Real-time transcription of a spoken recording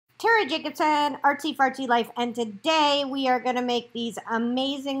Tara Jacobson, Artsy Fartsy Life, and today we are going to make these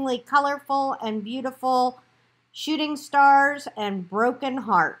amazingly colorful and beautiful shooting stars and broken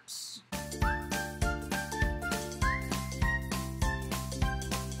hearts.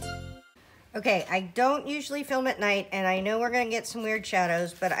 Okay, I don't usually film at night, and I know we're going to get some weird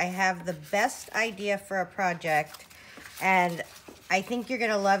shadows, but I have the best idea for a project, and I think you're going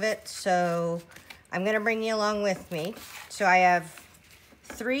to love it, so I'm going to bring you along with me. So I have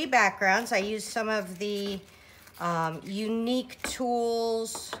 3 backgrounds. I used some of the Unique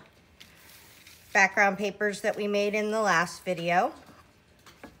Tools background papers that we made in the last video.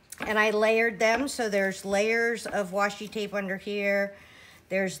 And I layered them, so there's layers of washi tape under here.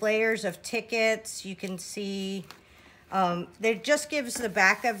 There's layers of tickets. You can see, it just gives the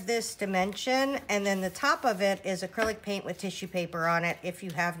back of this dimension, and then the top of it is acrylic paint with tissue paper on it if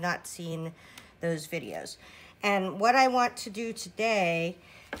you have not seen those videos. And what I want to do today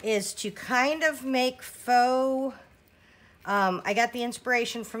is to kind of make faux, I got the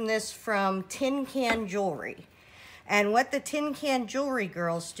inspiration from this from tin can jewelry. And what the tin can jewelry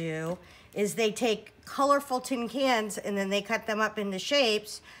girls do is they take colorful tin cans and then they cut them up into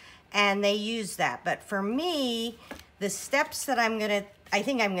shapes and they use that. But for me, the steps that I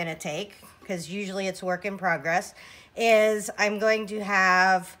think I'm gonna take, because usually it's work in progress, is I'm going to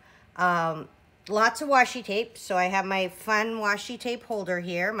have lots of washi tape. So I have my fun washi tape holder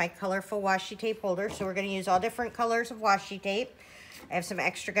here, my colorful washi tape holder. So we're going to use all different colors of washi tape. I have some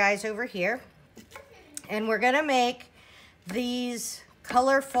extra guys over here. And we're going to make these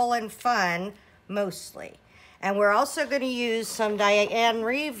colorful and fun mostly. And we're also going to use some Diane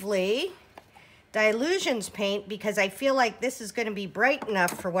Reevely Dilutions paint because I feel like this is going to be bright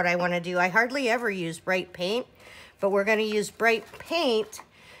enough for what I want to do. I hardly ever use bright paint, but we're going to use bright paint.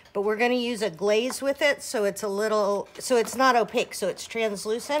 But we're going to use a glaze with it, so it's it's not opaque, so it's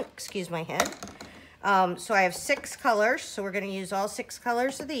translucent. Excuse my head. So I have 6 colors, so we're going to use all 6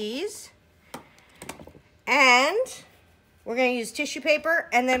 colors of these. And we're going to use tissue paper,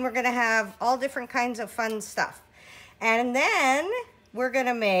 and then we're going to have all different kinds of fun stuff. And then we're going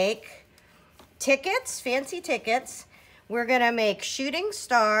to make tickets, fancy tickets. We're going to make shooting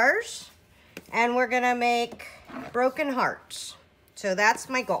stars, and we're going to make broken hearts. So that's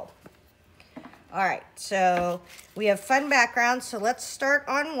my goal. All right, so we have fun backgrounds. So let's start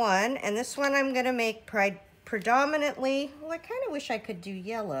on one. And this one I'm going to make predominantly, well, I kind of wish I could do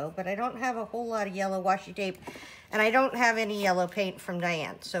yellow, but I don't have a whole lot of yellow washi tape. And I don't have any yellow paint from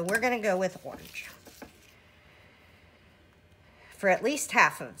Diane. So we're going to go with orange for at least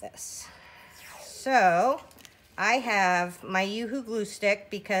half of this. So I have my Yoo-Hoo glue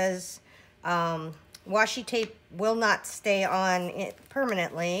stick because washi tape will not stay on it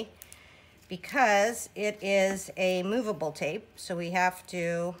permanently because it is a movable tape. So we have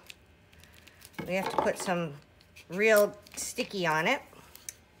to put some real sticky on it.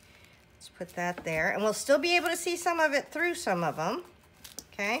 Let's put that there. And we'll still be able to see some of it through some of them.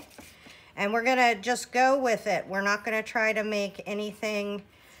 Okay. And we're going to just go with it. We're not going to try to make anything,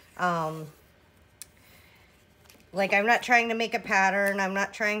 like I'm not trying to make a pattern. I'm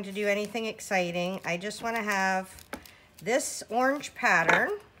not trying to do anything exciting. I just want to have this orange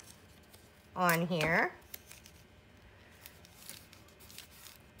pattern on here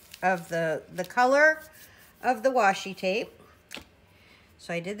of the color of the washi tape.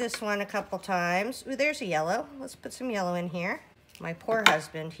 So I did this one a couple times. Ooh, there's a yellow. Let's put some yellow in here. My poor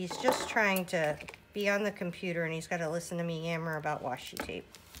husband, he's just trying to be on the computer and he's got to listen to me yammer about washi tape.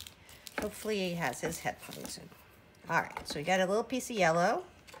 Hopefully he has his headphones in. All right, so we got a little piece of yellow.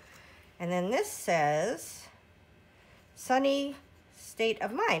 And then this says, sunny state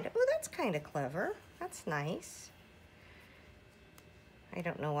of mind. Oh, that's kind of clever. That's nice. I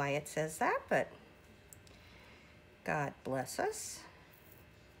don't know why it says that, but God bless us.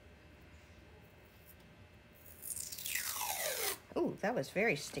 Ooh, that was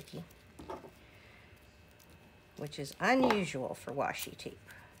very sticky, which is unusual for washi tape.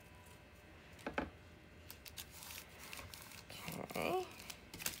 Okay.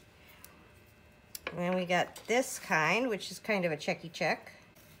 And then we got this kind, which is kind of a checky check.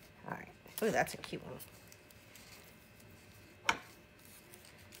 All right. Ooh, that's a cute one.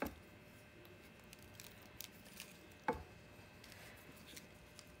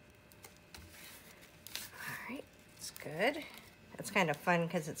 All right, it's good. That's kind of fun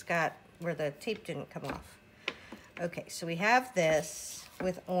because it's got where the tape didn't come off. Okay, so we have this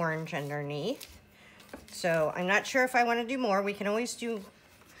with orange underneath. So I'm not sure if I want to do more. We can always do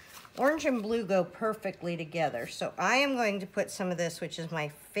orange and blue go perfectly together. So I am going to put some of this, which is my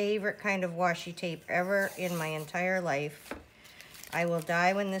favorite kind of washi tape ever in my entire life. I will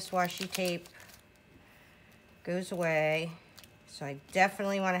die when this washi tape goes away. So I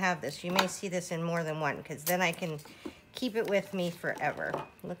definitely want to have this. You may see this in more than one because then I can keep it with me forever.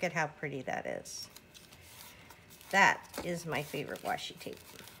 Look at how pretty that is. That is my favorite washi tape.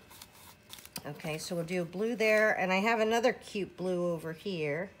 Okay, so we'll do a blue there, and I have another cute blue over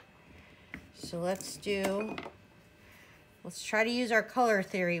here. So let's try to use our color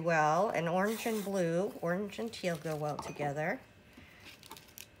theory well, and orange and blue, orange and teal go well together.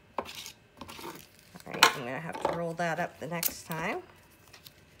 All right, I'm gonna have to roll that up the next time.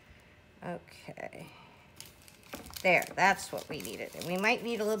 Okay. There, that's what we needed. And we might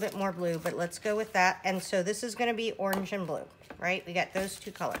need a little bit more blue, but let's go with that. And so this is gonna be orange and blue, right? We got those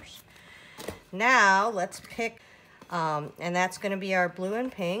two colors. Now let's pick, and that's gonna be our blue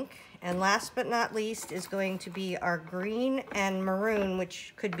and pink. And last but not least is going to be our green and maroon,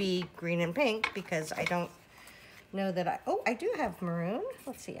 which could be green and pink because I don't know that I do have maroon.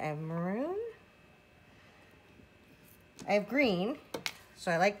 Let's see, I have maroon. I have green,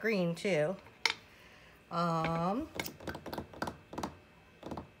 so I like green too. I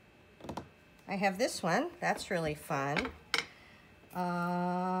have this one, that's really fun.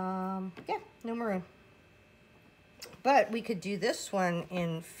 Yeah, no maroon. But we could do this one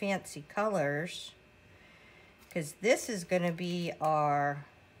in fancy colors because this is going to be our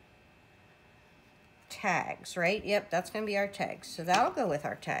tags, right? Yep, that's going to be our tags. So that'll go with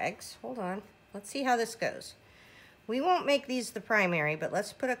our tags. Hold on. Let's see how this goes. We won't make these the primary, but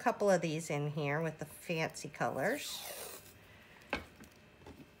let's put a couple of these in here with the fancy colors.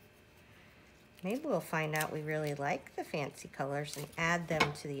 Maybe we'll find out we really like the fancy colors and add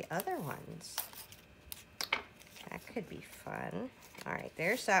them to the other ones. That could be fun. All right,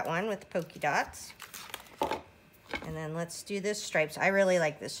 there's that one with the polka dots. And then let's do this stripes. I really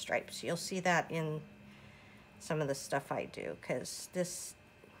like this stripes. You'll see that in some of the stuff I do because this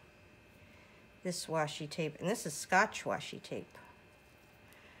washi tape, and this is Scotch washi tape.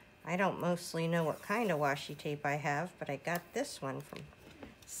 I don't mostly know what kind of washi tape I have, but I got this one from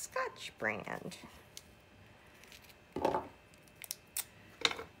Scotch brand. Okay,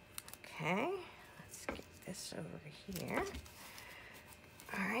 let's get this over here.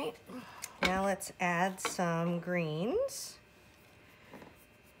 All right, now let's add some greens.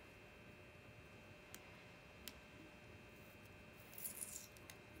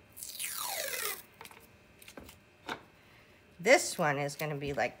 This one is going to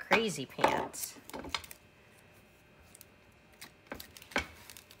be like crazy pants.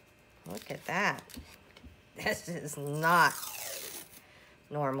 Look at that. This is not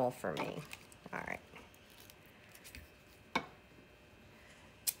normal for me. All right.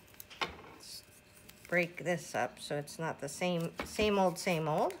 Let's break this up so it's not the same old.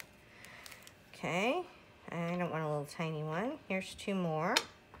 Okay. I don't want a little tiny one. Here's two more.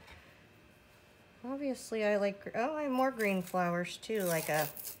 Obviously, I like, oh, I have more green flowers too, like a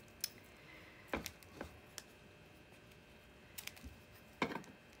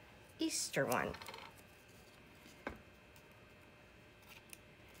Easter one.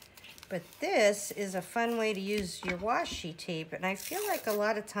 But this is a fun way to use your washi tape, and I feel like a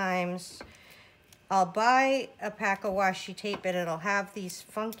lot of times I'll buy a pack of washi tape and it'll have these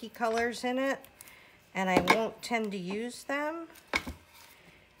funky colors in it, and I won't tend to use them.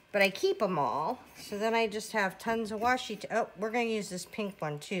 But I keep them all, so then I just have tons of washi tape. Oh, we're going to use this pink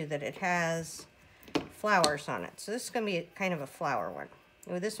one too, that it has flowers on it. So this is going to be kind of a flower one.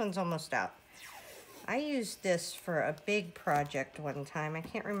 Oh, this one's almost out. I used this for a big project one time. I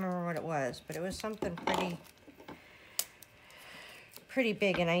can't remember what it was, but it was something pretty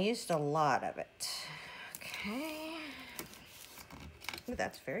big, and I used a lot of it. Okay. Ooh,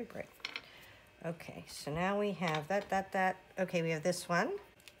 that's very bright. Okay, so now we have that. Okay, we have this one.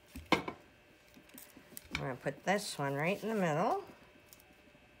 We're going to put this one right in the middle.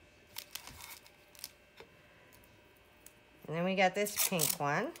 And then we got this pink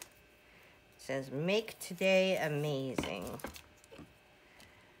one. It says, "Make today amazing."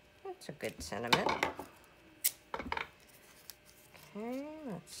 That's a good sentiment. Okay,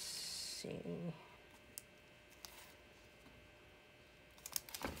 let's see.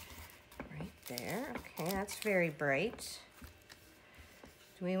 Right there. Okay, that's very bright.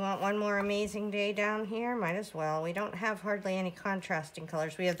 Do we want one more amazing day down here? Might as well. We don't have hardly any contrasting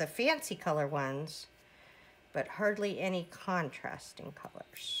colors. We have the fancy color ones, but hardly any contrasting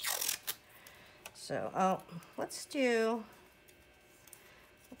colors. So, oh, let's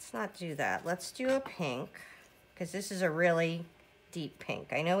not do that. Let's do a pink, because this is a really deep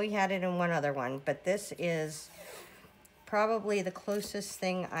pink. I know we had it in one other one, but this is probably the closest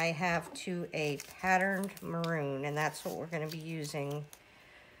thing I have to a patterned maroon, and that's what we're going to be using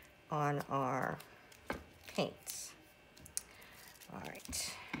on our paints. All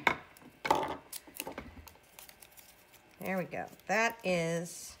right. There we go. That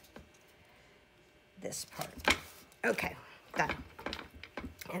is this part. Okay, done.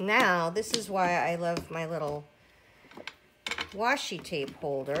 And now, this is why I love my little washi tape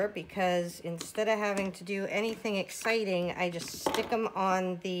holder, because instead of having to do anything exciting, I just stick them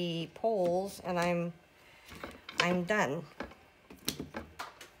on the poles and I'm done.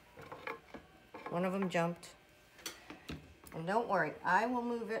 One of them jumped. And don't worry, I will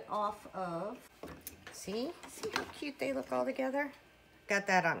move it off of, see how cute they look all together? Got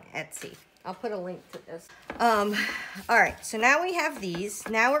that on Etsy. I'll put a link to this. All right, so now we have these.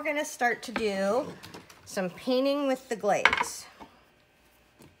 Now we're gonna start to do some painting with the glaze.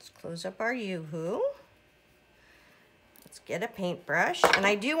 Let's close up our Yoo-hoo. Let's get a paintbrush. And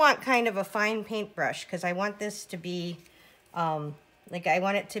I do want kind of a fine paintbrush because I want this to be, like I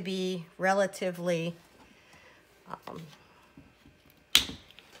want it to be relatively,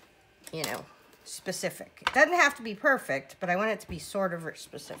 you know, specific. It doesn't have to be perfect, but I want it to be sort of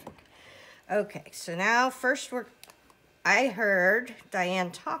specific. Okay, so now first I heard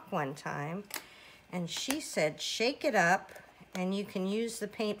Diane talk one time, and she said, shake it up, and you can use the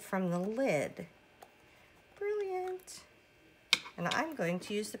paint from the lid. Brilliant. And I'm going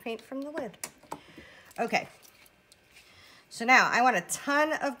to use the paint from the lid. Okay. So now I want a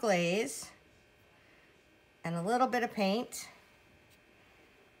ton of glaze and a little bit of paint.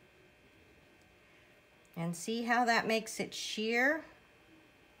 And see how that makes it sheer?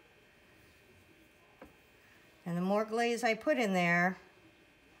 And the more glaze I put in there,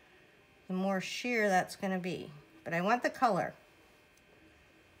 the more sheer that's going to be. But I want the color.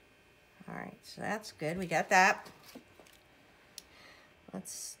 All right, so that's good. We got that.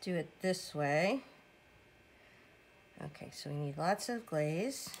 Let's do it this way. Okay, so we need lots of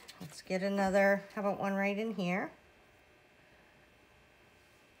glaze. Let's get another, how about one right in here?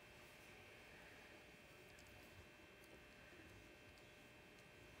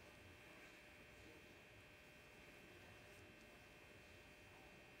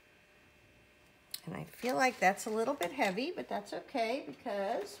 And I feel like that's a little bit heavy, but that's okay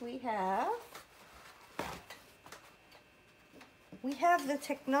because we have the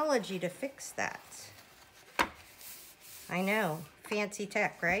technology to fix that. I know, fancy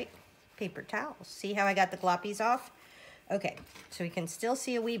tech, right? Paper towels. See how I got the gloppies off? Okay, so we can still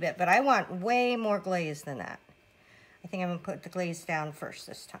see a wee bit, but I want way more glaze than that. I think I'm gonna put the glaze down first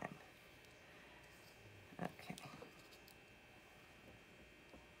this time. Okay.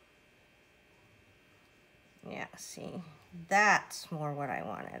 Yeah, see, that's more what I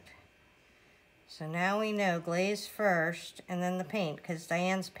wanted. So now we know glaze first and then the paint, because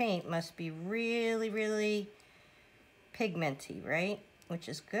Diane's paint must be really, really pigmenty, right? Which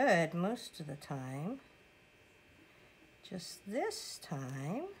is good most of the time. Just this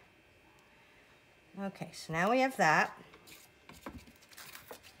time. Okay, so now we have that.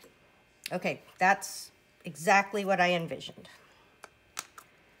 Okay, that's exactly what I envisioned.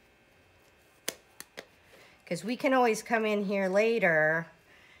 Because we can always come in here later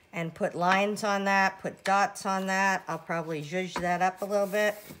and put lines on that, put dots on that. I'll probably zhuzh that up a little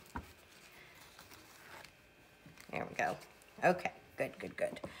bit. There we go. Okay, good, good,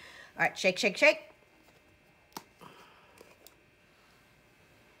 good. All right, shake, shake, shake.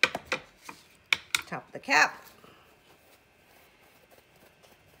 Top of the cap.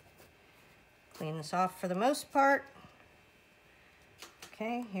 Clean this off for the most part.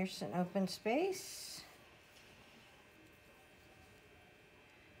 Okay, here's an open space.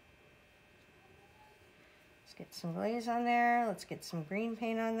 Let's get some glaze on there. Let's get some green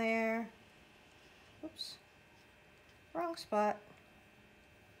paint on there. Oops, wrong spot.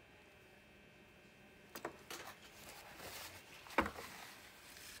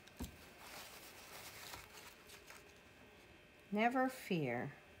 Never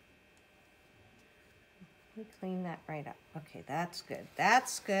fear. We clean that right up. Okay, that's good.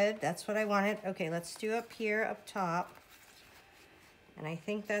 That's good. That's what I wanted. Okay, let's do up here, up top. And I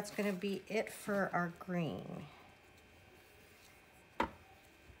think that's going to be it for our green.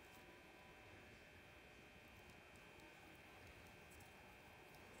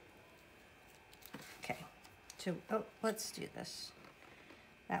 Okay, so let's do this.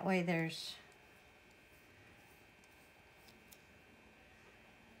 That way there's...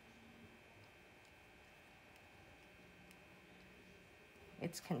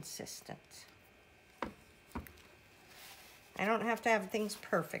 it's consistent. I don't have to have things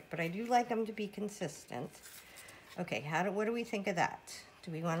perfect, but I do like them to be consistent. Okay, what do we think of that?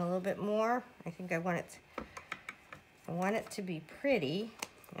 Do we want a little bit more? I think I want it to be pretty,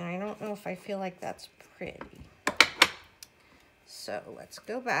 and I don't know if I feel like that's pretty. So let's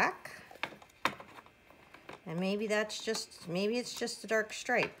go back. And maybe it's just a dark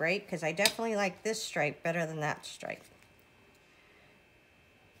stripe, right? Because I definitely like this stripe better than that stripe.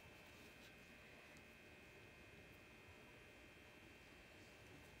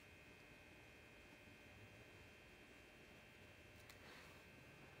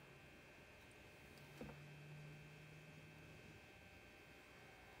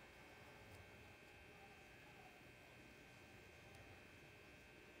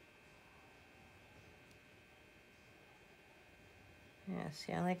 Yeah,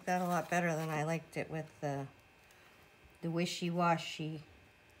 see, I like that a lot better than I liked it with the Washi.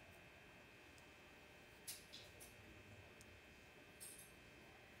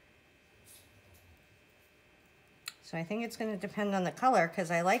 So I think it's going to depend on the color because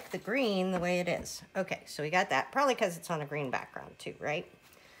I like the green the way it is. Okay, so we got that. Probably because it's on a green background too, right?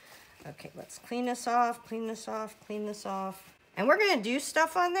 Okay, let's clean this off, clean this off, clean this off. And we're going to do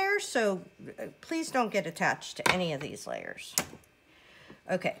stuff on there, so please don't get attached to any of these layers.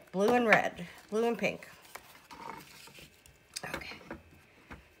 Okay, blue and red, blue and pink. Okay.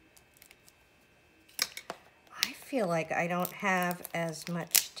 I feel like I don't have as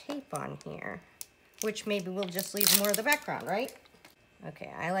much tape on here, which maybe we'll just leave more of the background, right?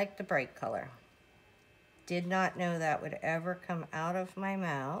 Okay, I like the bright color. Did not know that would ever come out of my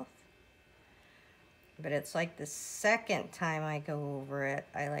mouth, but it's like the second time I go over it,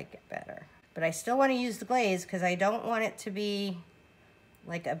 I like it better. But I still want to use the glaze because I don't want it to be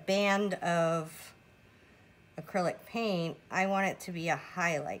like a band of acrylic paint. I want it to be a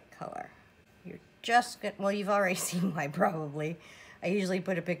highlight color. You're just good. Well, you've already seen why probably. I usually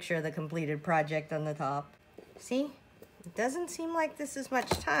put a picture of the completed project on the top. See, it doesn't seem like this is much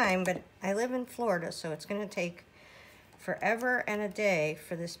time, but I live in Florida, so it's gonna take forever and a day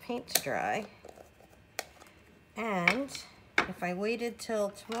for this paint to dry. And if I waited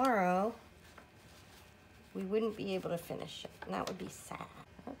till tomorrow, we wouldn't be able to finish it, and that would be sad.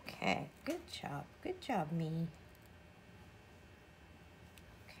 Okay, good job, me.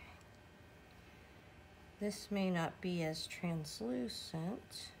 Okay. This may not be as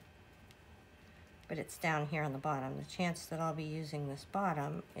translucent, but it's down here on the bottom. The chance that I'll be using this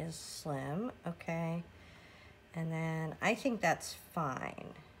bottom is slim, okay? And then I think that's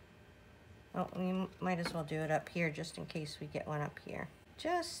fine. Oh, we might as well do it up here just in case we get one up here.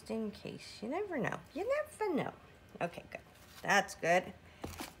 Just in case, you never know. You never know. Okay, good. That's good.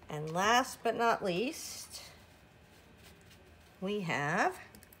 And last but not least, we have,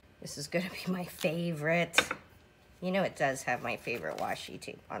 this is gonna be my favorite. You know it does have my favorite washi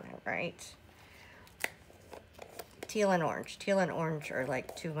tape on it, right? Teal and orange. Teal and orange are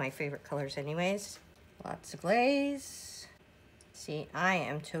like two of my favorite colors anyways. Lots of glaze. See, I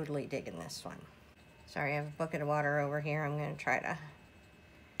am totally digging this one. Sorry, I have a bucket of water over here. I'm gonna try to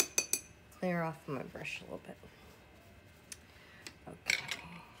clear off my brush a little bit. Okay.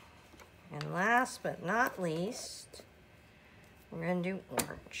 And last but not least, we're gonna do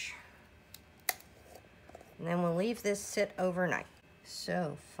orange. And then we'll leave this sit overnight.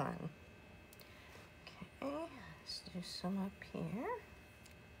 So fun. Okay, let's do some up here.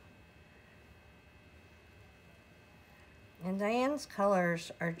 And Diane's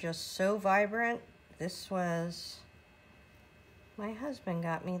colors are just so vibrant. This was, my husband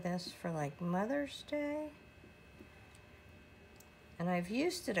got me this for like Mother's Day. And I've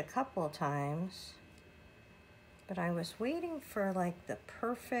used it a couple of times, but I was waiting for like the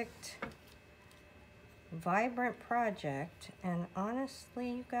perfect vibrant project. And honestly,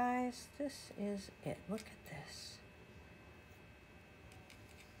 you guys, this is it. Look at this.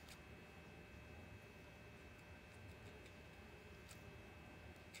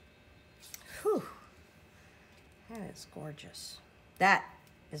 Whew. That is gorgeous. That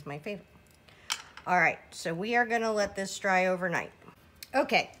is my favorite. All right, so we are gonna let this dry overnight.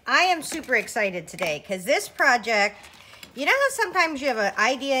 Okay, I am super excited today because this project, you know how sometimes you have an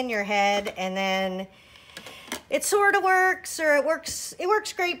idea in your head and then it sort of works, or it works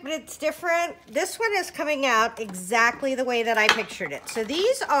great, but it's different. This one is coming out exactly the way that I pictured it. So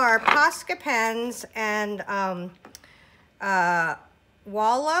these are Posca pens and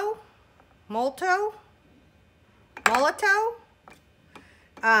Molotow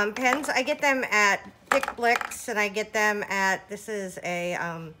pens. I get them at Dick Blick's, and I get them at, this is a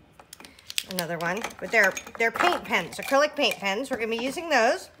another one, but they're paint pens, acrylic paint pens. We're gonna be using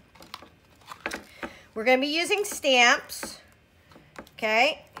those. We're gonna be using stamps,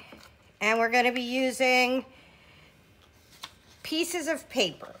 okay? And we're gonna be using pieces of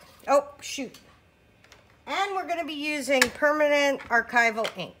paper. Oh, shoot. And we're gonna be using permanent archival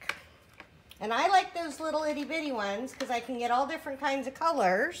ink. And I like those little itty bitty ones because I can get all different kinds of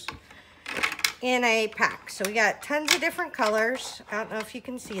colors in a pack. So we got tons of different colors. I don't know if you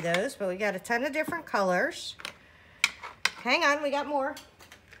can see those, but we got a ton of different colors. Hang on, we got more.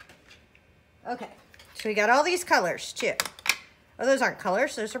 Okay, so we got all these colors too. Oh, those aren't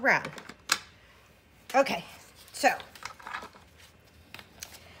colors, those are brown. Okay, so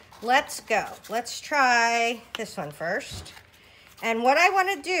let's go. Let's try this one first. And what I want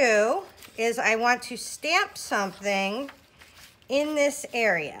to do is I want to stamp something in this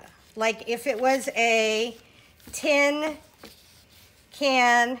area. Like if it was a tin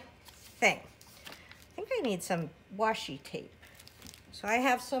can thing. I think I need some washi tape. So I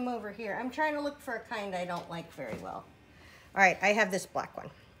have some over here. I'm trying to look for a kind I don't like very well. All right, I have this black one.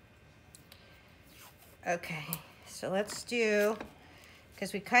 Okay, so let's do,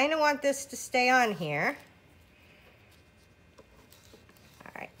 because we kind of want this to stay on here.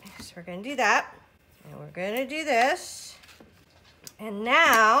 All right, so we're going to do that. And we're going to do this. And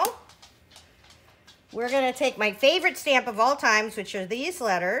now we're going to take my favorite stamp of all times, which are these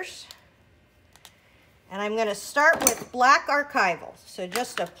letters. And I'm going to start with black archival. So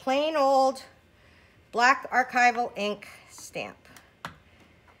just a plain old black archival ink stamp.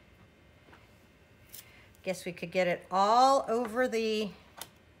 Guess we could get it all over the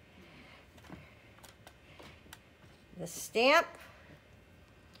stamp.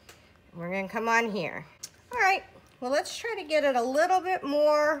 We're going to come on here. All right, well, let's try to get it a little bit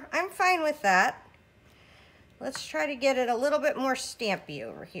more. I'm fine with that. Let's try to get it a little bit more stampy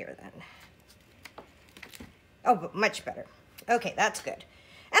over here then. Oh, but much better. Okay, that's good. And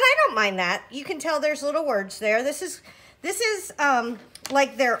I don't mind that. You can tell there's little words there. This is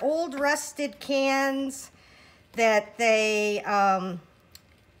like their old rusted cans that they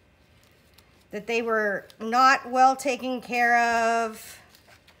were not well taken care of,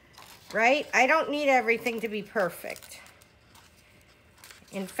 right? I don't need everything to be perfect.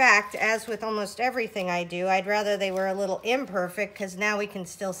 In fact, as with almost everything I do, I'd rather they were a little imperfect because now we can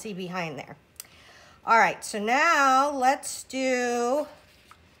still see behind there. All right, so now let's do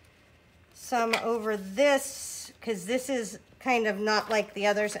some over this because this is kind of not like the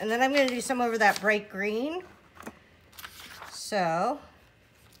others. And then I'm going to do some over that bright green. So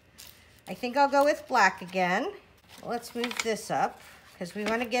I think I'll go with black again. Let's move this up because we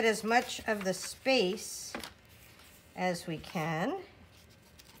want to get as much of the space as we can,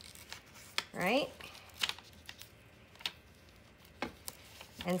 right?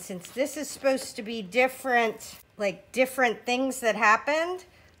 And since this is supposed to be different, like different things that happened,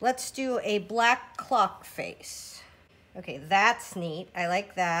 let's do a black clock face. Okay, that's neat. I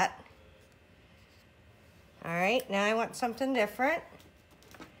like that. All right, now I want something different.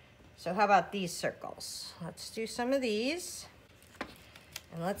 So how about these circles? Let's do some of these.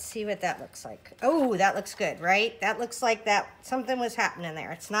 And let's see what that looks like. Oh, that looks good, right? That looks like that something was happening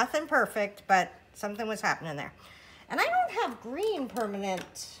there. It's nothing perfect, but something was happening there. And I don't have green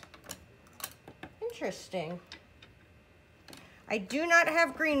permanent. Interesting. I do not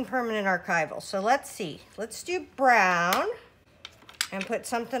have green permanent archival. So let's see. Let's do brown and put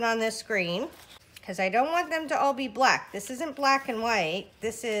something on this green because I don't want them to all be black. This isn't black and white.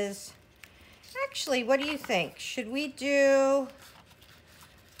 This is, actually, what do you think? Should we do,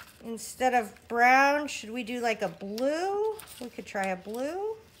 instead of brown, should we do like a blue? We could try a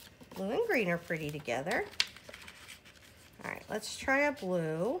blue. Blue and green are pretty together. All right, let's try a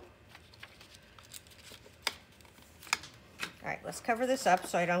blue. All right, let's cover this up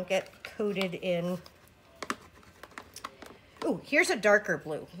so I don't get coated in. Ooh, here's a darker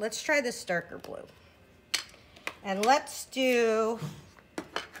blue. Let's try this darker blue. And let's do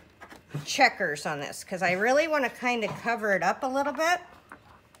checkers on this because I really want to kind of cover it up a little bit.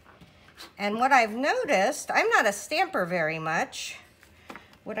 And what I've noticed, I'm not a stamper very much.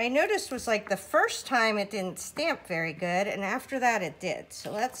 What I noticed was like the first time it didn't stamp very good, and after that it did.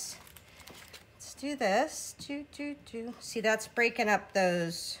 So let's do this. See, that's breaking up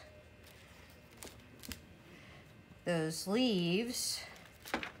those leaves.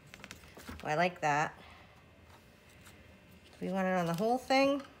 Oh, I like that. Do we want it on the whole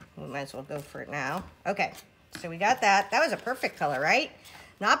thing? We might as well go for it now. Okay, so we got that. That was a perfect color, right?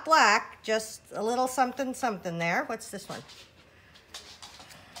 Not black, just a little something something there. What's this one?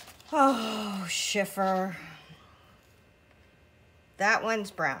 Oh, Schiffer. That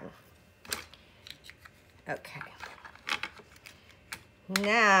one's brown. Okay.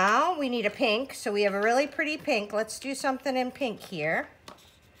 Now we need a pink. So we have a really pretty pink. Let's do something in pink here.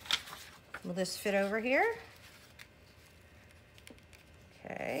 Will this fit over here?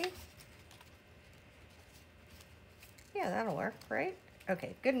 Okay. Yeah, that'll work, right?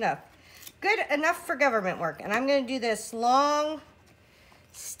 Okay, good enough. Good enough for government work. And I'm going to do this long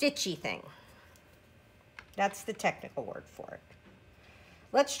stitchy thing. That's the technical word for it.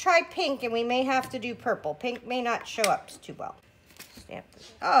 Let's try pink, and we may have to do purple. Pink may not show up too well. Stamp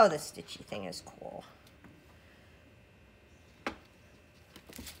this. Oh, the stitchy thing is cool.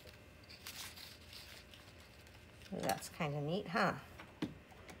 Ooh, that's kind of neat, huh?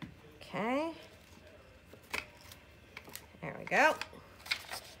 Okay. There we go.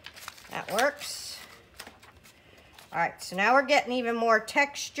 That works. All right, so now we're getting even more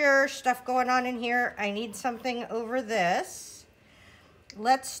texture stuff going on in here. I need something over this.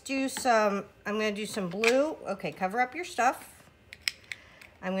 Let's do some, I'm gonna do some blue. Okay, cover up your stuff.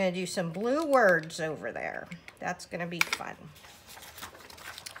 I'm gonna do some blue words over there. That's gonna be fun.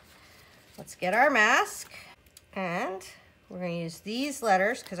 Let's get our mask. And we're gonna use these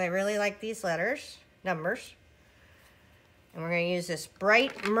letters because I really like these letters, numbers. And we're gonna use this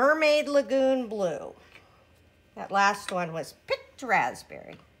bright Mermaid Lagoon blue. That last one was picked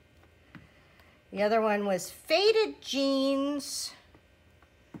raspberry. The other one was faded jeans.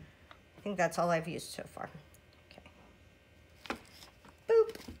 I think that's all I've used so far. Okay.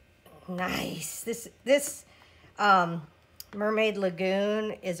 Boop. Nice. This Mermaid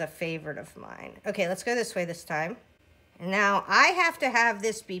Lagoon is a favorite of mine. Okay, let's go this way this time. And now I have to have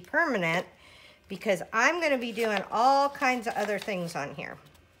this be permanent because I'm going to be doing all kinds of other things on here.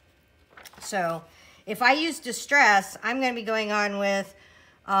 So if I use distress, I'm going to be going on with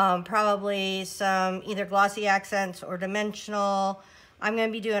probably some either glossy accents or dimensional. I'm going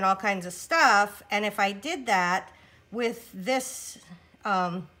to be doing all kinds of stuff. And if I did that with this,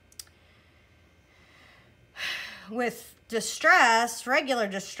 with distress, regular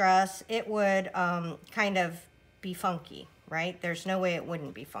distress, it would kind of be funky, right? There's no way it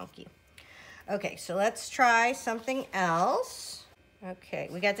wouldn't be funky. Okay, so let's try something else. Okay,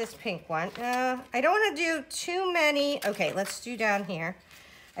 we got this pink one. I don't want to do too many. Okay, let's do down here.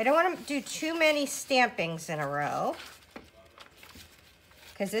 I don't want to do too many stampings in a row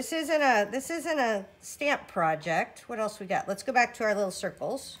because this isn't a stamp project. What else we got? Let's go back to our little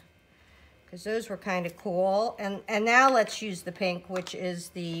circles because those were kind of cool. And now let's use the pink, which is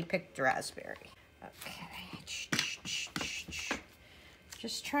the picked raspberry. Okay.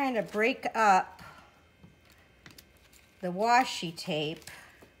 Just trying to break up the washi tape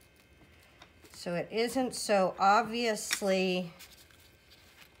so it isn't so obviously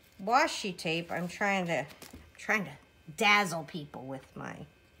washi tape. I'm trying to dazzle people with my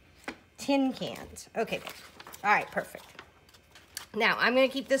tin cans. Okay, all right, perfect. Now I'm going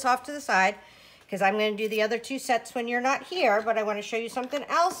to keep this off to the side because I'm going to do the other two sets when you're not here, but I want to show you something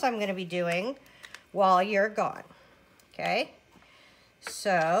else I'm going to be doing while you're gone. Okay,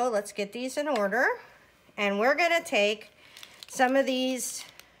 so let's get these in order, and we're going to take some of these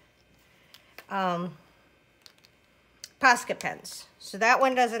Posca pens. So that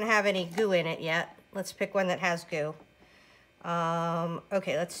one doesn't have any goo in it yet. Let's pick one that has goo.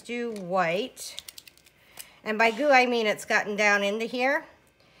 Okay, let's do white. And by goo, I mean it's gotten down into here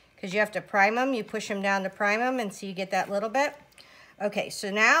because you have to prime them. You push them down to prime them, and so you get that little bit. Okay, so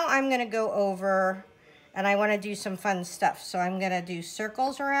now I'm going to go over, and I want to do some fun stuff. So I'm going to do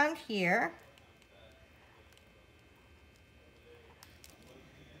circles around here.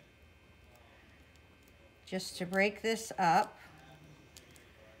 Just to break this up.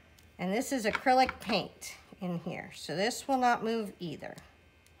 And this is acrylic paint in here, so this will not move either.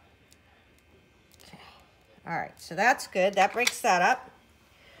 Okay. All right, so that's good. That breaks that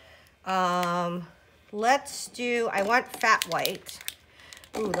up. Let's do, I want fat white.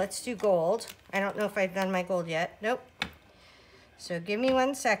 Ooh, let's do gold. I don't know if I've done my gold yet. Nope. So give me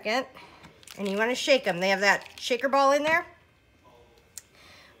 1 second. And you want to shake them. They have that shaker ball in there.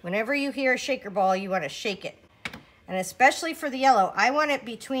 Whenever you hear a shaker ball, you want to shake it. And especially for the yellow, I want it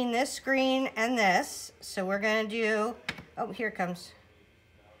between this green and this. So we're going to do, oh, here it comes.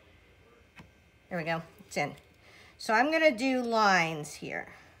 There we go. It's in. So I'm going to do lines here.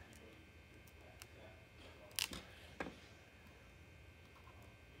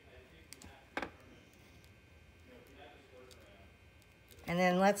 And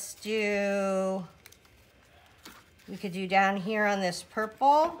then let's do, we could do down here on this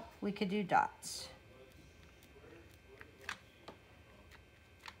purple, we could do dots.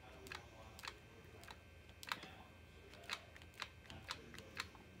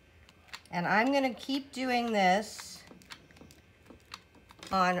 And I'm going to keep doing this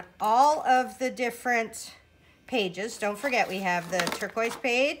on all of the different pages. Don't forget, we have the turquoise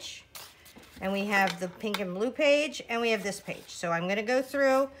page, and we have the pink and blue page, and we have this page. So I'm gonna go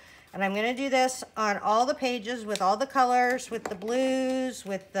through and I'm gonna do this on all the pages with all the colors, with the blues,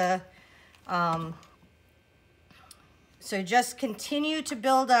 with the, so just continue to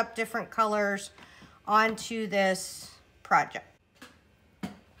build up different colors onto this project.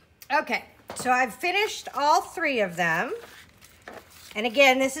 Okay, so I've finished all 3 of them. And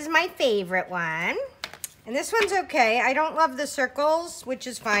again, this is my favorite one. And this one's okay. I don't love the circles, which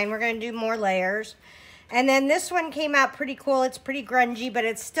is fine. We're gonna do more layers. And then this one came out pretty cool. It's pretty grungy, but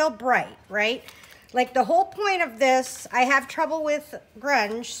it's still bright, right? Like the whole point of this, I have trouble with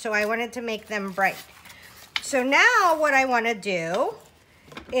grunge, so I wanted to make them bright. So now what I wanna do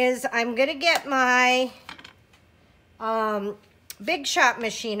is I'm gonna get my Big Shot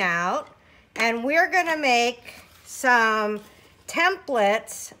machine out, and we're gonna make some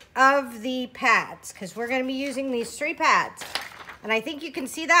templates of the pads, because we're going to be using these 3 pads. And I think you can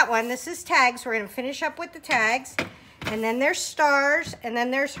see that one. This is tags. We're going to finish up with the tags, and then there's stars, and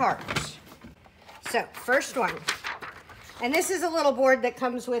then there's hearts. So first one, and this is a little board that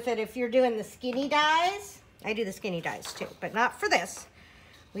comes with it if you're doing the skinny dies. I do the skinny dies too, but not for this.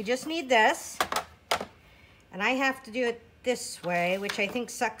 We just need this, and I have to do it this way, which I think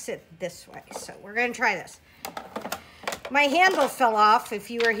sucks it this way. So we're going to try this. My handle fell off. If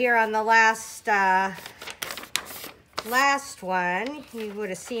you were here on the last one, you would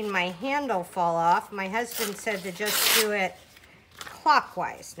have seen my handle fall off. My husband said to just do it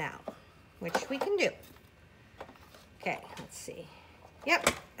clockwise now, which we can do. Okay, let's see. Yep,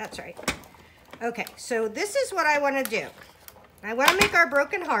 that's right. Okay, so this is what I want to do. I want to make our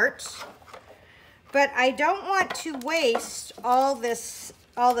broken hearts, but I don't want to waste all this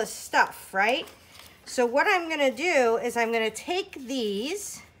stuff, right? So what I'm gonna do is I'm gonna take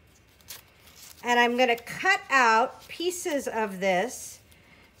these and I'm gonna cut out pieces of this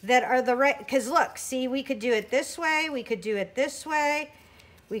that are the right, because look, see, we could do it this way, we could do it this way,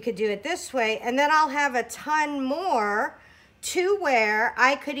 we could do it this way, and then I'll have a ton more to where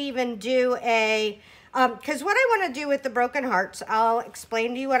I could even do a, because what I wanna do with the broken hearts, I'll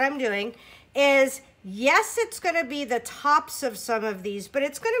explain to you what I'm doing, is yes, it's going to be the tops of some of these, but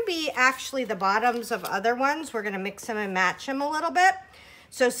it's going to be actually the bottoms of other ones. We're going to mix them and match them a little bit.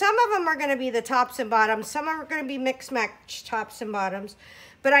 So some of them are going to be the tops and bottoms. Some are going to be mix match tops and bottoms.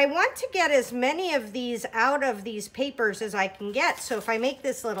 But I want to get as many of these out of these papers as I can get. So if I make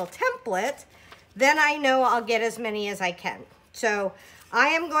this little template, then I know I'll get as many as I can. So I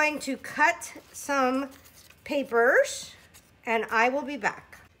am going to cut some papers and I will be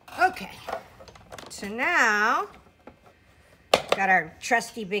back. Okay. So now, got our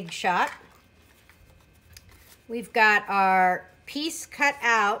trusty Big Shot. We've got our piece cut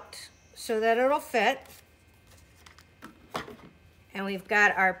out so that it'll fit. And we've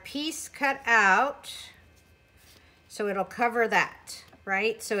got our piece cut out so it'll cover that,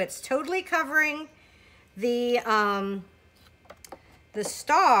 right? So it's totally covering the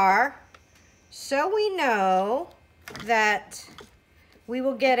star, so we know that we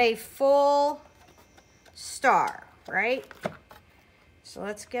will get a full star, right? So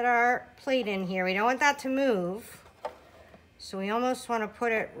let's get our plate in here. We don't want that to move. So we almost want to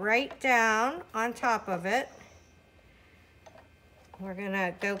put it right down on top of it. We're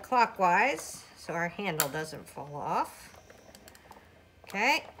gonna go clockwise so our handle doesn't fall off.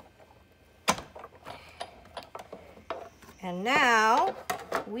 Okay. And now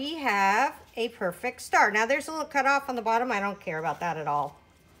we have a perfect star. Now there's a little cut off on the bottom. I don't care about that at all.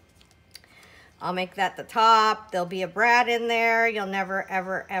 I'll make that the top. There'll be a brad in there. You'll never,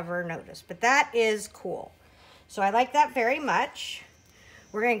 ever, ever notice. But that is cool. So I like that very much.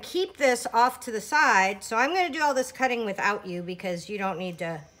 We're going to keep this off to the side. So I'm going to do all this cutting without you because you don't need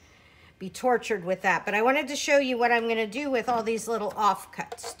to be tortured with that. But I wanted to show you what I'm going to do with all these little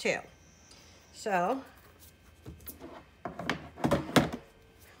offcuts too. So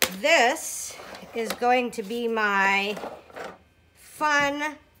this is going to be my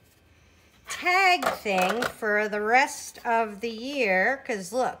fun tag thing for the rest of the year,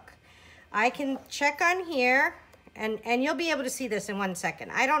 because look, I can check on here and you'll be able to see this in 1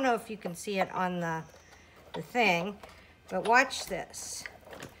 second. I don't know if you can see it on the thing, but watch this.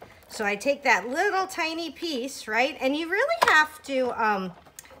 So I take that little tiny piece, right? And you really have to,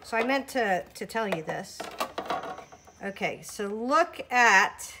 so I meant to tell you this. Okay, so look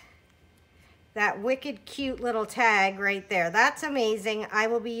at that wicked cute little tag right there. That's amazing. I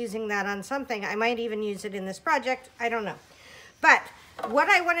will be using that on something. I might even use it in this project. I don't know. But what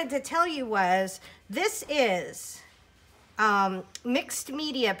I wanted to tell you was this is mixed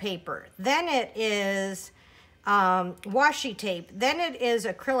media paper. Then it is washi tape. Then it is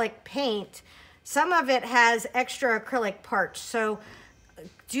acrylic paint. Some of it has extra acrylic parts. So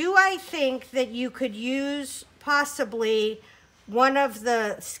do I think that you could use possibly one of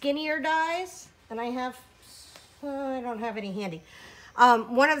the skinnier dies? And I don't have any handy.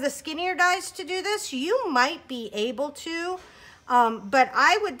 One of the skinnier dies to do this, you might be able to, but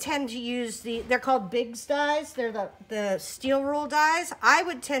I would tend to use they're called Biggs dies. They're the steel rule dies. I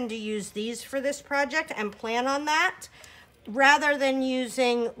would tend to use these for this project and plan on that rather than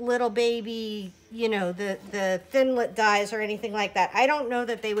using little baby, you know, the thinlet dies or anything like that. I don't know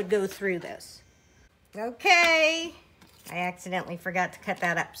that they would go through this. Okay, I accidentally forgot to cut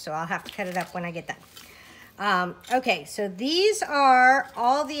that up, so I'll have to cut it up when I get done. Okay, so these are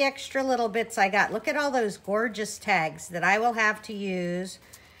all the extra little bits I got. Look at all those gorgeous tags that I will have to use,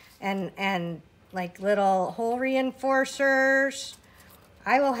 and like little hole reinforcers.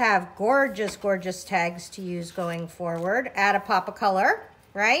 I will have gorgeous, gorgeous tags to use going forward. Add a pop of color,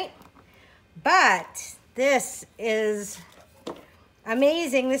 right? But this is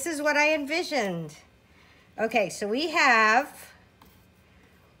amazing. This is what I envisioned. Okay, so we have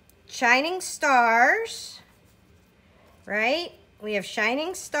shining stars, right? We have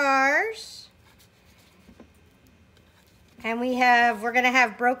shining stars. And we're gonna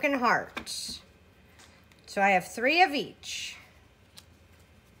have broken hearts. So I have 3 of each.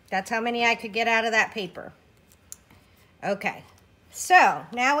 That's how many I could get out of that paper. Okay, so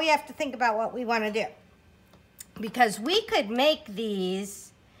now we have to think about what we wanna do. Because we could make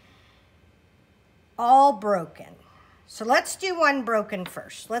these all broken. So let's do one broken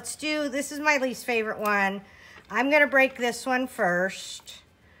first. This is my least favorite one. I'm gonna break this one first.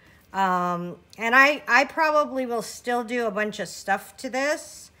 And I probably will still do a bunch of stuff to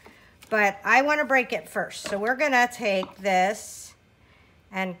this, but I wanna break it first. So we're gonna take this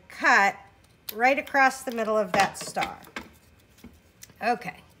and cut right across the middle of that star.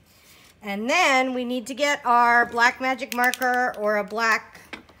 Okay, and then we need to get our black magic marker or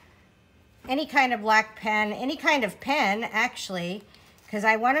any kind of black pen, any kind of pen actually, because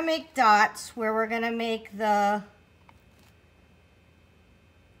I want to make dots where we're going to make the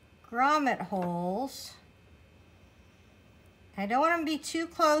grommet holes. I don't want them to be too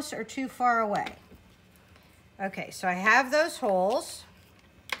close or too far away. Okay, so I have those holes.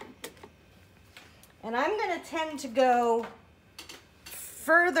 And I'm going to tend to go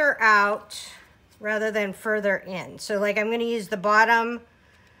further out rather than further in. So like I'm going to use the bottom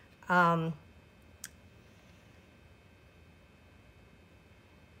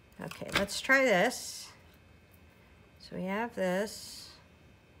okay, let's try this. So we have this.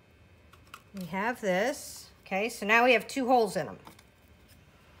 We have this. Okay, so now we have 2 holes in them.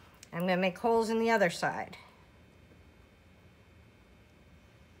 I'm going to make holes in the other side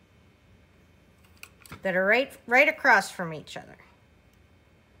that are right across from each other.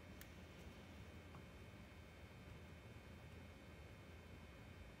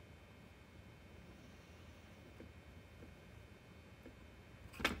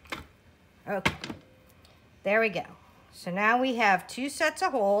 Okay, there we go. So now we have 2 sets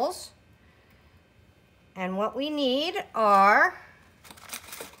of holes, and what we need are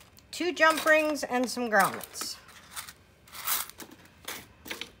 2 jump rings and some grommets.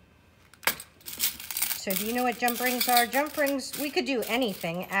 So do you know what jump rings are? Jump rings, we could do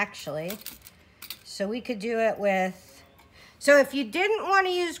anything actually. So we could do it with, so if you didn't want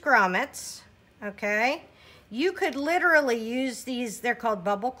to use grommets, okay, you could literally use these, they're called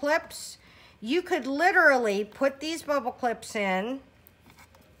bubble clips. You could literally put these bubble clips in,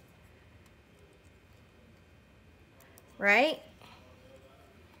 right?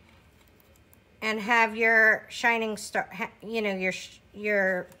 And have your shining star, you know,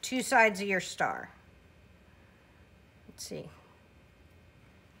 your 2 sides of your star. Let's see.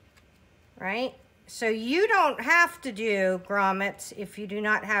 Right? So you don't have to do grommets if you do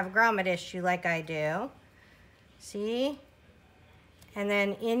not have a grommet issue like I do. See? And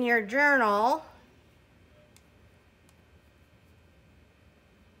then in your journal,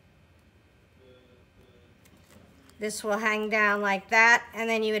 this will hang down like that, and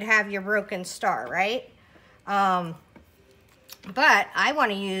then you would have your broken star, right? But I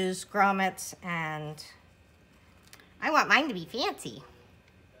want to use grommets, and I want mine to be fancy.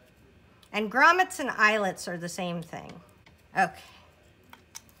 And grommets and eyelets are the same thing. Okay.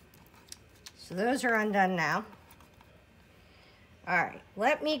 So those are undone now. All right,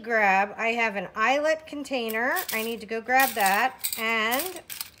 let me grab, I have an eyelet container. I need to go grab that, and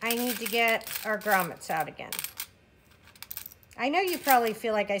I need to get our grommets out again. I know you probably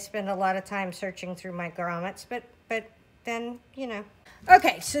feel like I spend a lot of time searching through my grommets, but then, you know.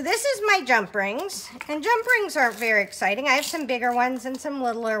 Okay, so this is my jump rings, and jump rings aren't very exciting. I have some bigger ones and some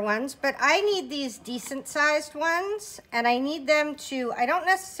littler ones, but I need these decent sized ones, and I need them to, I don't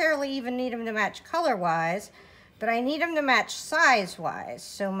necessarily even need them to match color wise, but I need them to match size wise.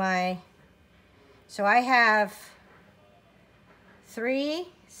 So I have 3,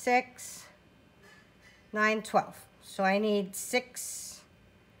 6, 9, 12. So I need 6,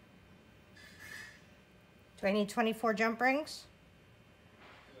 do I need 24 jump rings?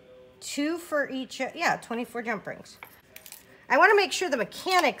 2 for each, yeah, 24 jump rings. I want to make sure the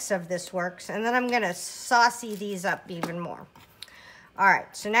mechanics of this works, and then I'm going to saucy these up even more. All right,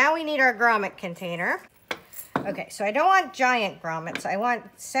 so now we need our grommet container. Okay, so I don't want giant grommets. I want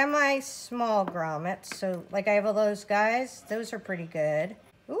semi-small grommets. So like I have all those guys. Those are pretty good.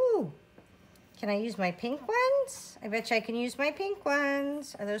 Ooh, can I use my pink ones? I bet you I can use my pink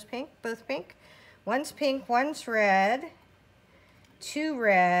ones. Are those pink? Both pink? One's pink, one's red. 2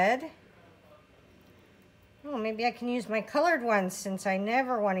 red. Oh, maybe I can use my colored ones since I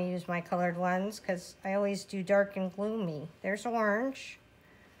never want to use my colored ones because I always do dark and gloomy. There's orange.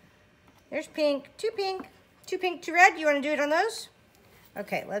 There's pink. 2 pink. 2 pink, 2 red. You want to do it on those?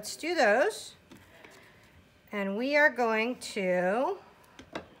 Okay, let's do those. And we are going to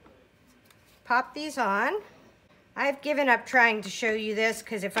pop these on. I've given up trying to show you this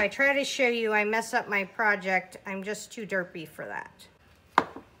because if I try to show you, I mess up my project. I'm just too derpy for that.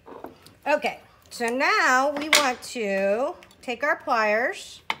 Okay, so now we want to take our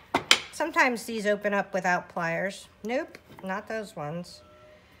pliers. Sometimes these open up without pliers. Nope, not those ones.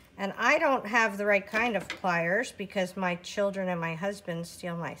 And I don't have the right kind of pliers because my children and my husband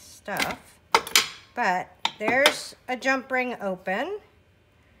steal my stuff. But there's a jump ring open.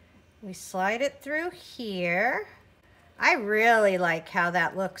 We slide it through here. I really like how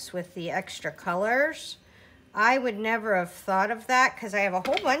that looks with the extra colors. I would never have thought of that because I have a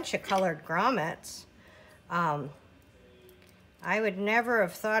whole bunch of colored grommets. I would never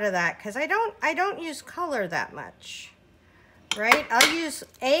have thought of that because I don't use color that much, right? I'll use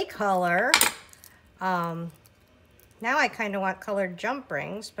a color. Now I kind of want colored jump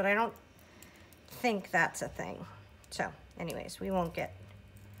rings, but I don't think that's a thing. So anyways, we won't get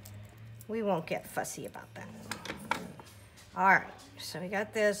fussy about that. All right, so we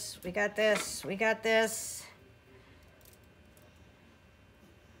got this, we got this, we got this.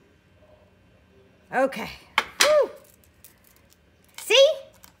 Okay, woo! See?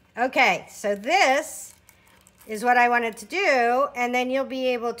 Okay, so this is what I wanted to do, and then you'll be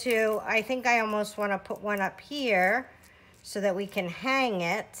able to, I think I almost want to put one up here so that we can hang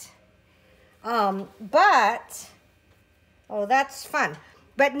it. Oh, that's fun.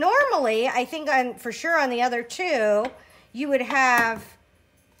 But normally, I think for sure on the other two, you would have,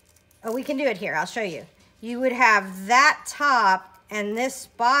 oh, we can do it here. I'll show you. You would have that top and this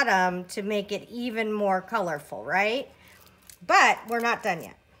bottom to make it even more colorful, right? But we're not done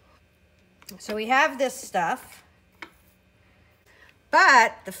yet. So we have this stuff.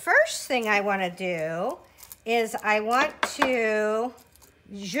 But the first thing I want to do is I want to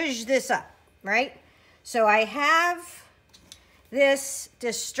zhuzh this up, right? So I have this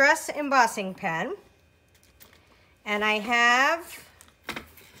distress embossing pen, and I had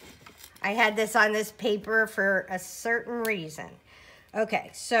this on this paper for a certain reason. Okay,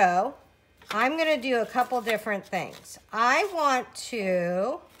 so I'm gonna do a couple different things. I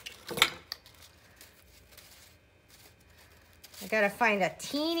gotta find a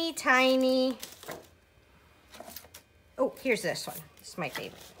teeny tiny, oh, here's this one. This is my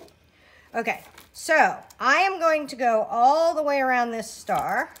favorite. Okay, so I am going to go all the way around this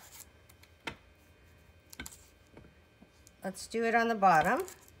star. Let's do it on the bottom.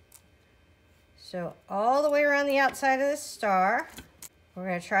 So all the way around the outside of this star. We're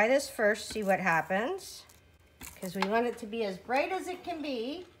going to try this first, see what happens, because we want it to be as bright as it can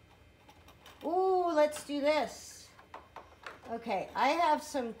be. Ooh, let's do this. Okay, I have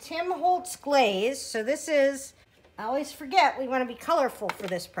some Tim Holtz glaze. So this is, I always forget, we want to be colorful for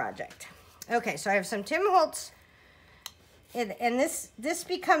this project. Okay, so I have some Tim Holtz, and this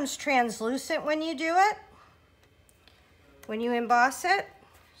becomes translucent when you do it, when you emboss it.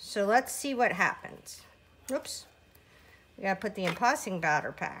 So let's see what happens. Oops. We gotta put the embossing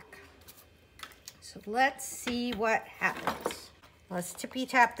powder back. So let's see what happens. Let's tippy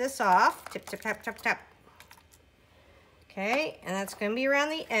tap this off. Tip, tip, tap, tap, tap. Okay, and that's gonna be around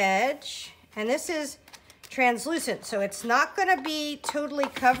the edge. And this is translucent, so it's not gonna be totally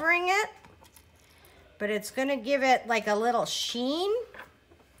covering it, but it's gonna give it like a little sheen.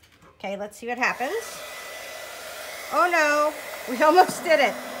 Okay, let's see what happens. Oh no, we almost did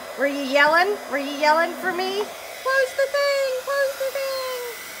it. Were you yelling? Were you yelling for me? Close the thing.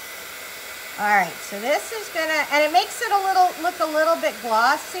 All right, so this is gonna, and it makes it look a little bit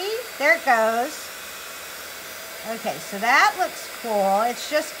glossy. There it goes. Okay, so that looks cool. It's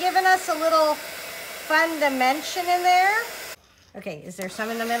just giving us a little fun dimension in there. Okay, is there some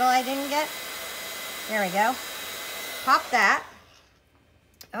in the middle I didn't get? There we go. Pop that.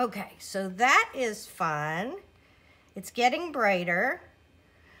 Okay, so that is fun. It's getting brighter.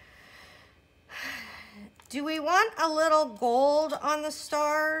 Do we want a little gold on the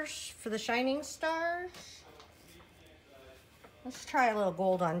stars for the shining stars? Let's try a little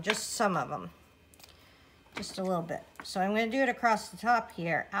gold on just some of them. Just a little bit. So I'm going to do it across the top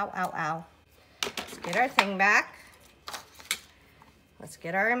here. Ow, ow, ow. Let's get our thing back. Let's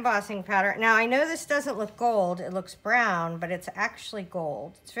get our embossing powder. Now I know this doesn't look gold. It looks brown, but it's actually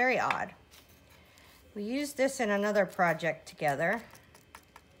gold. It's very odd. We used this in another project together.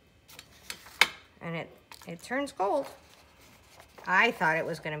 And it turns gold. I thought it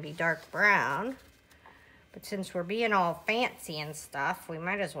was going to be dark brown, but since we're being all fancy and stuff, we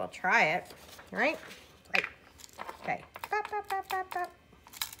might as well try it, right? Right. Okay. Bop, bop, bop, bop, bop.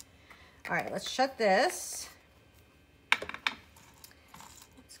 All right, let's shut this.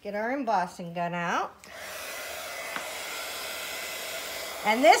 Let's get our embossing gun out.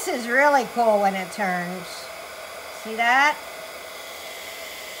 And this is really cool when it turns. See that?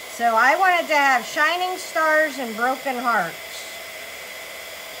 So I wanted to have shining stars and broken hearts.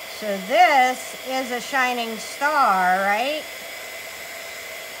 So this is a shining star, right?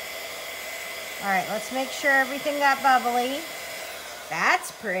 All right, let's make sure everything got bubbly. That's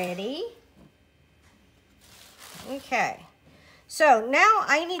pretty. Okay. So now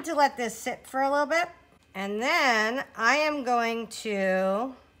I need to let this sit for a little bit. And then I am going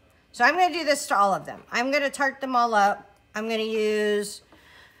to, so I'm going to do this to all of them. I'm going to tart them all up. I'm going to use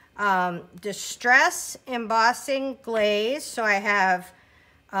Distress Embossing Glaze. So I have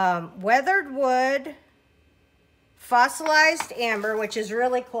Weathered Wood, Fossilized Amber, which is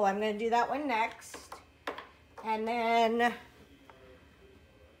really cool. I'm going to do that one next. And then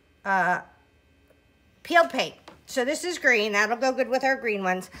Peeled Paint. So this is green. That'll go good with our green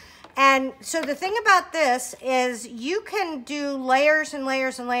ones. And so the thing about this is you can do layers and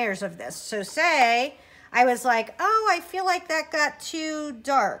layers and layers of this. So say I was like, oh, I feel like that got too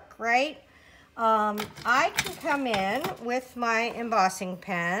dark, right? I can come in with my embossing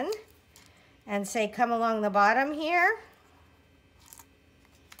pen and say, come along the bottom here.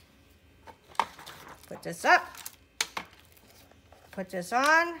 Put this up. Put this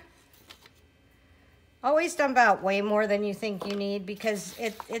on. Always dump out way more than you think you need because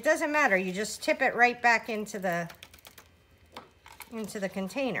it doesn't matter. You just tip it right back into the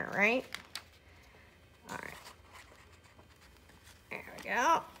container, right? All right. There we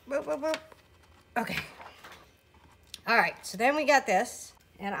go. Boop, boop, boop. Okay. All right, so then we got this.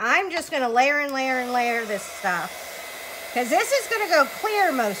 And I'm just going to layer and layer and layer this stuff. Because this is going to go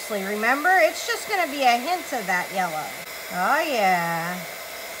clear mostly, remember? It's just going to be a hint of that yellow. Oh, yeah.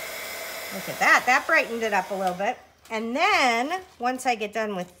 Look at that. That brightened it up a little bit. And then, once I get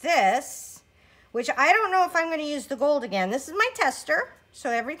done with this, which I don't know if I'm going to use the gold again. This is my tester, so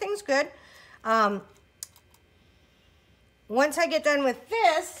everything's good. Once I get done with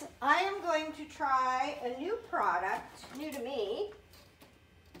this, I am going to try a new product, new to me,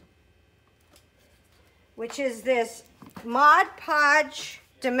 which is this Mod Podge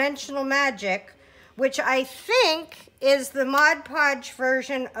Dimensional Magic, which I think is the Mod Podge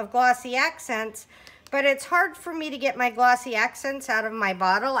version of Glossy Accents, but it's hard for me to get my Glossy Accents out of my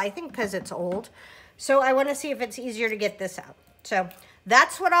bottle, I think because it's old. So I want to see if it's easier to get this out. So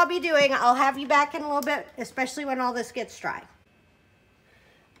that's what I'll be doing. I'll have you back in a little bit, especially when all this gets dry.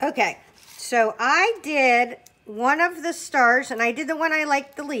 Okay, so I did one of the stars, and I did the one I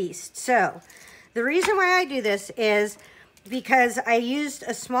liked the least. So the reason why I do this is because I used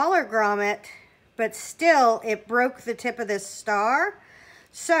a smaller grommet, but still it broke the tip of this star.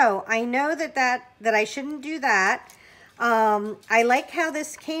 So I know that I shouldn't do that. I like how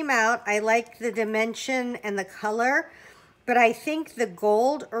this came out. I like the dimension and the color, but I think the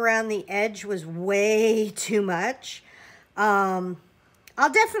gold around the edge was way too much. I'll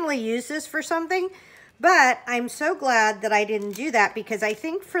definitely use this for something, but I'm so glad that I didn't do that because I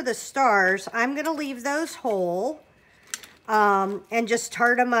think for the stars, I'm gonna leave those whole. And just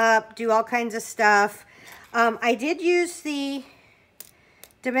tart them up, do all kinds of stuff. I did use the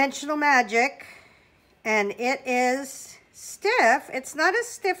Dimensional Magic, and it is stiff. It's not as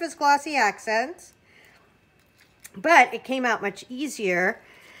stiff as Glossy Accents, but it came out much easier.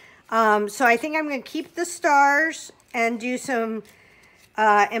 So I think I'm going to keep the stars and do some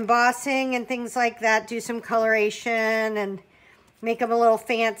embossing and things like that, do some coloration, make them a little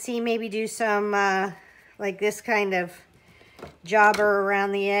fancy, maybe do some like this kind of jobber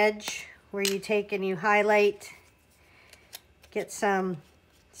around the edge where you take and you highlight, get some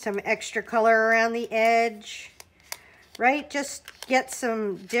extra color around the edge, right? Just get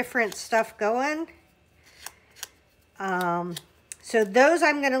some different stuff going. So those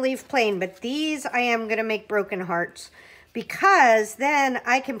I'm going to leave plain, but these I am going to make broken hearts, because then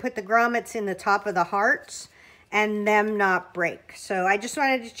I can put the grommets in the top of the hearts and them not break. So I just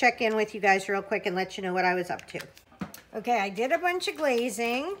wanted to check in with you guys real quick and let you know what I was up to. Okay, I did a bunch of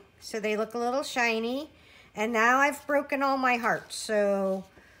glazing, so they look a little shiny. And now I've broken all my hearts. So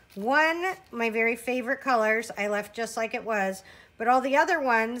one, my very favorite colors, I left just like it was. But all the other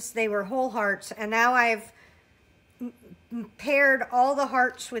ones, they were whole hearts. And now I've paired all the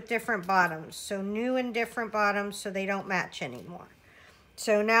hearts with different bottoms. So new and different bottoms so they don't match anymore.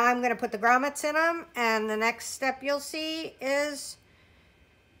 So now I'm going to put the grommets in them. And the next step you'll see is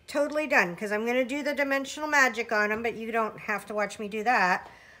totally done, because I'm going to do the dimensional magic on them, but you don't have to watch me do that.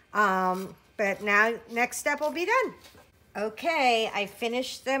 But now next step will be done. Okay, I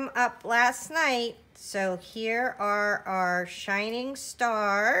finished them up last night. So here are our shining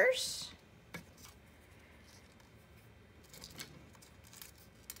stars.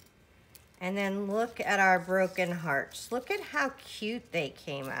 And then look at our broken hearts. Look at how cute they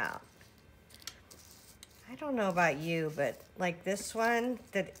came out. I don't know about you, but like this one,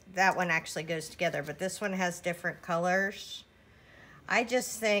 that one actually goes together, but this one has different colors. I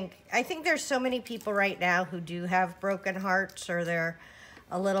think there's so many people right now who do have broken hearts, or they're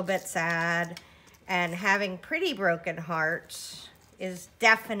a little bit sad, and having pretty broken hearts is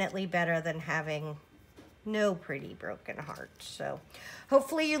definitely better than having no pretty broken hearts. So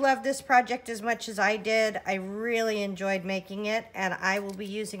hopefully you love this project as much as I did. I really enjoyed making it, and I will be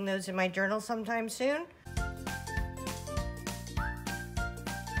using those in my journal sometime soon.